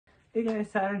Hey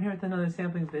guys, Saturn here with another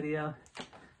sampling video.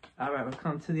 Alright, we've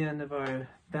come to the end of our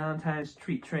Valentine's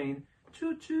treat train.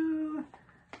 Choo choo!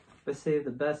 But save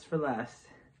the best for last.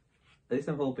 At least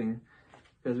I'm hoping.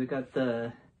 Because we got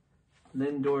the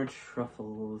Lindor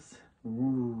truffles.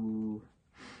 Ooh.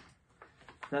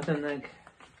 Nothing like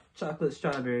chocolate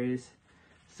strawberries.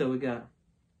 So we got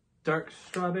dark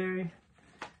strawberry.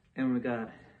 And we got,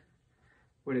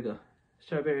 where'd it go?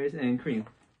 Strawberries and cream.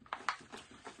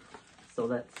 So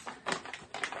let's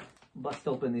bust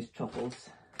open these truffles.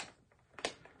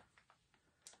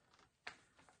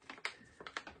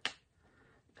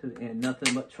 Cause it ain't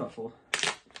nothing but truffle.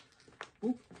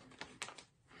 Oop.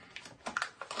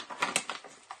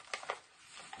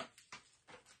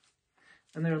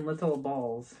 And they're in little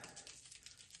balls.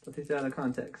 Put these out of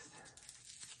context.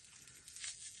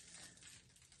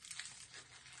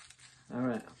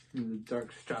 Alright, the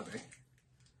dark strawberry.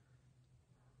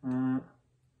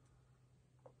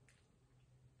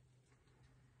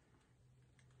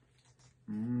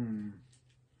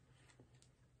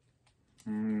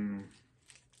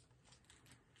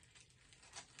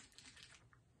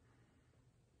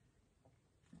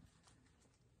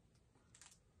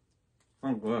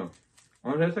 Oh, good.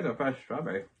 Oh, it tastes like a fresh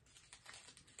strawberry.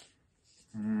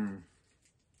 And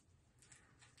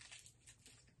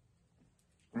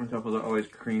truffles are always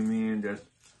creamy and just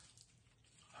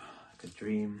like a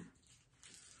dream.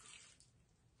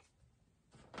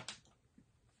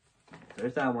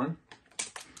 There's that one.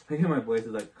 I think my voice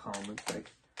is like calm. It's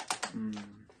like,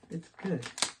 it's good.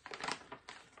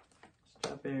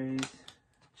 Strawberries,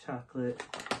 chocolate,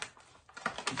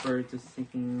 birds are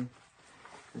singing,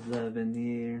 love in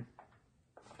the air.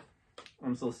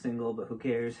 I'm so single, but who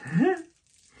cares?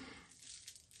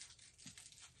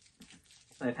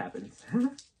 Life happens.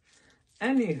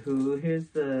 Anywho, here's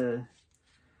the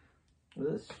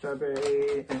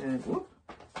strawberry and whoop,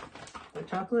 white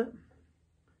chocolate.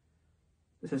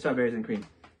 This is strawberries and cream.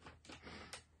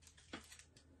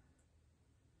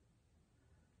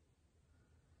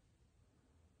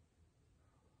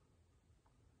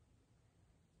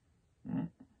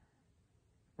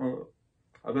 Oh,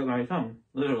 I bit my tongue,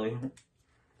 literally.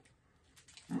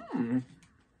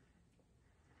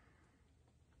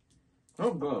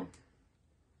 Oh, good.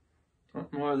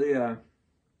 More of the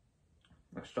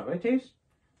strawberry taste?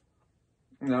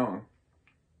 No.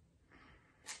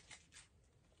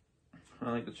 I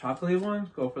like the chocolatey ones.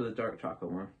 Go for the dark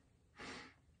chocolate one.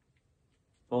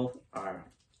 Both are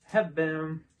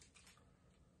heaven.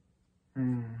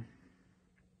 And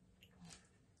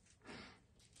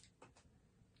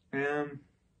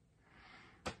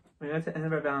that's the end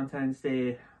of our Valentine's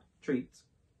Day treats.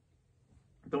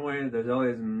 Don't worry, there's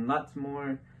always lots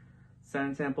more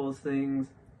Saturn samples things,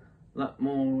 a lot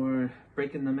more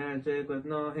breaking the magic with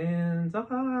no hands,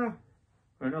 or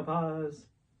no paws.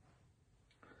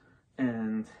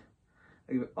 And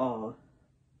I give it all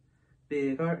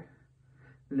big heart,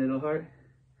 little heart,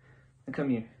 and come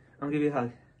here, I'll give you a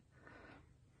hug.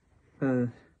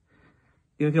 Even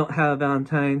if you don't have a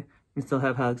Valentine, you still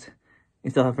have hugs, you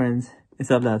still have friends, you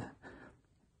still have love.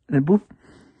 And then boop.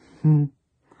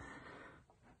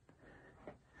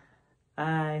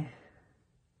 Bye.